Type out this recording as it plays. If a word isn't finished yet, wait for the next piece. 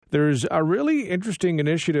There's a really interesting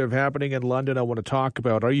initiative happening in London I want to talk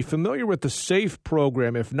about. Are you familiar with the SAFE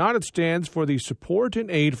program? If not, it stands for the Support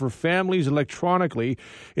and Aid for Families Electronically.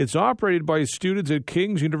 It's operated by students at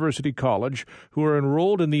King's University College who are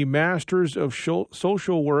enrolled in the Masters of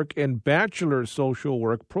Social Work and Bachelor Social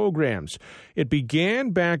Work programs. It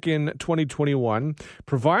began back in 2021,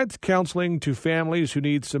 provides counseling to families who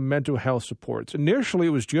need some mental health supports. Initially, it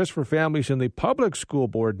was just for families in the public school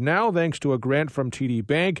board. Now, thanks to a grant from TD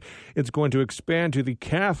Bank, it's going to expand to the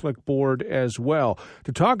Catholic board as well.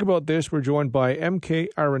 To talk about this, we're joined by MK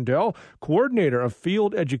Arundel, Coordinator of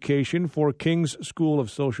Field Education for King's School of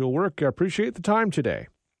Social Work. I appreciate the time today.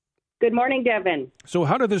 Good morning, Devon. So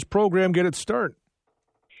how did this program get its start?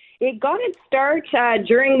 It got its start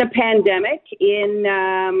during the pandemic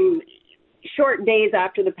in short days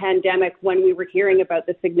after the pandemic, when we were hearing about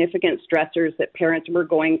the significant stressors that parents were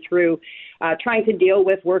going through, trying to deal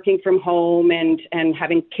with working from home and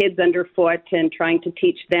having kids underfoot and trying to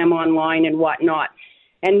teach them online and whatnot.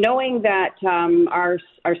 And knowing that our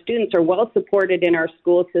students are well supported in our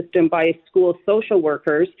school system by school social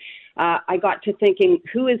workers, I got to thinking,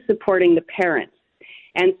 who is supporting the parents?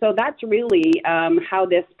 And so that's really how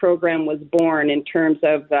this program was born, in terms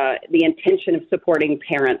of the intention of supporting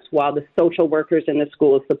parents while the social workers in the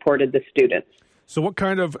schools supported the students. So what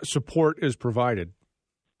kind of support is provided?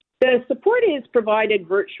 The support is provided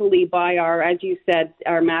virtually by as you said,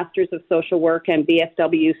 our Masters of Social Work and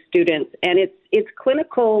BSW students. And it's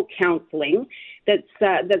clinical counseling that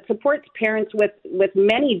supports parents with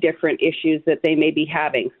many different issues that they may be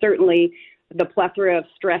having. Certainly the plethora of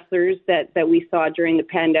stressors that we saw during the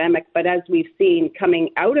pandemic. But as we've seen coming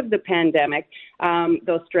out of the pandemic,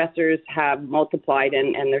 those stressors have multiplied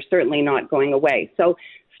and they're certainly not going away. So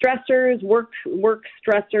stressors, work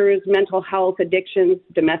stressors, mental health, addictions,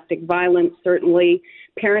 domestic violence, certainly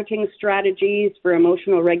parenting strategies for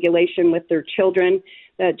emotional regulation with their children,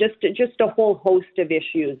 just a whole host of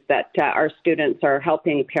issues that our students are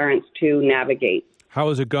helping parents to navigate. How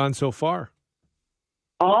has it gone so far?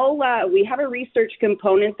 We have a research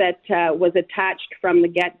component that was attached from the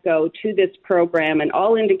get-go to this program, and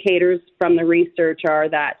all indicators from the research are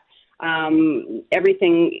that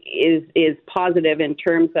everything is positive in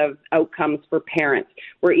terms of outcomes for parents.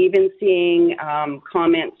 We're even seeing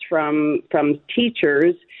comments from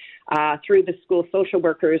teachers through the school social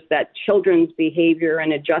workers that children's behavior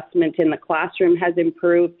and adjustment in the classroom has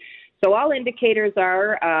improved. So all indicators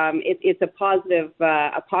are it's a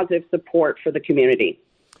positive support for the community.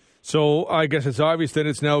 So I guess it's obvious that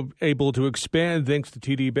it's now able to expand thanks to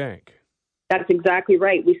TD Bank. That's exactly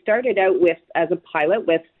right. We started out as a pilot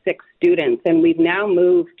with 6 students, and we've now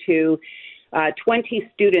moved to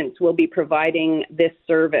 20 students will be providing this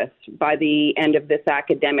service by the end of this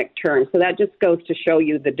academic term. So that just goes to show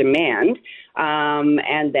you the demand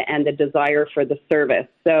and the desire for the service.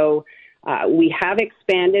 So we have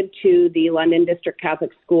expanded to the London District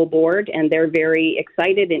Catholic School Board, and they're very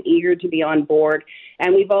excited and eager to be on board.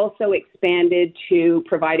 And we've also expanded to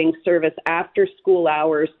providing service after school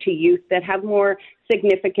hours to youth that have more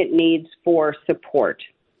significant needs for support.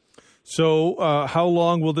 So how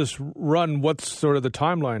long will this run? What's sort of the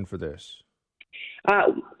timeline for this?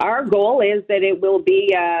 Our goal is that it will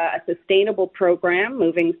be a sustainable program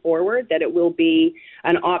moving forward, that it will be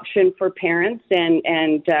an option for parents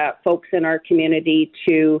and folks in our community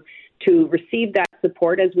to receive that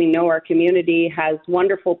support. As we know, our community has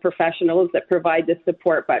wonderful professionals that provide this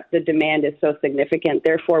support, but the demand is so significant.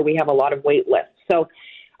 Therefore, we have a lot of wait lists. So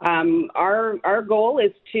our goal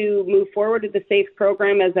is to move forward with the SAFE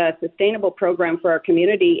program as a sustainable program for our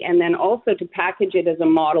community, and then also to package it as a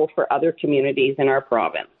model for other communities in our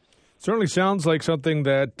province. Certainly sounds like something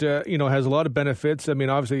that has a lot of benefits. I mean,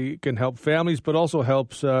 obviously it can help families, but also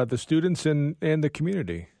helps the students and the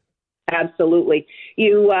community. Absolutely.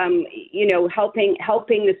 Helping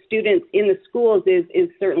the students in the schools is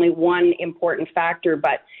certainly one important factor,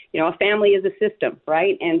 but a family is a system,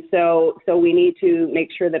 right? And so we need to make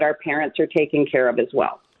sure that our parents are taken care of as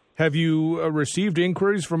well. Have you received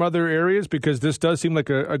inquiries from other areas? Because this does seem like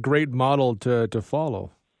a great model to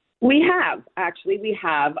follow. We have.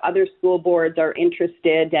 Other school boards are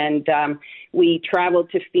interested, and we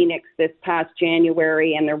traveled to Phoenix this past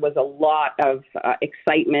January, and there was a lot of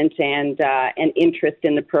excitement and interest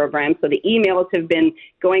in the program. So the emails have been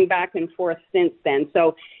going back and forth since then.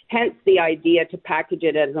 So hence the idea to package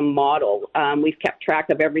it as a model. We've kept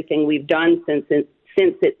track of everything we've done since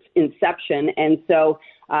its inception, and so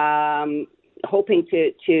hoping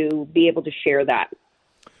to be able to share that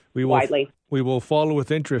widely. We will follow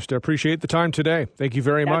with interest. I appreciate the time today. Thank you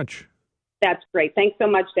very much. That's great. Thanks so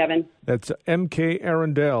much, Devon. That's MK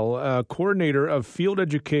Arundel, coordinator of field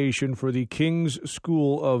education for the King's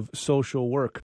School of Social Work.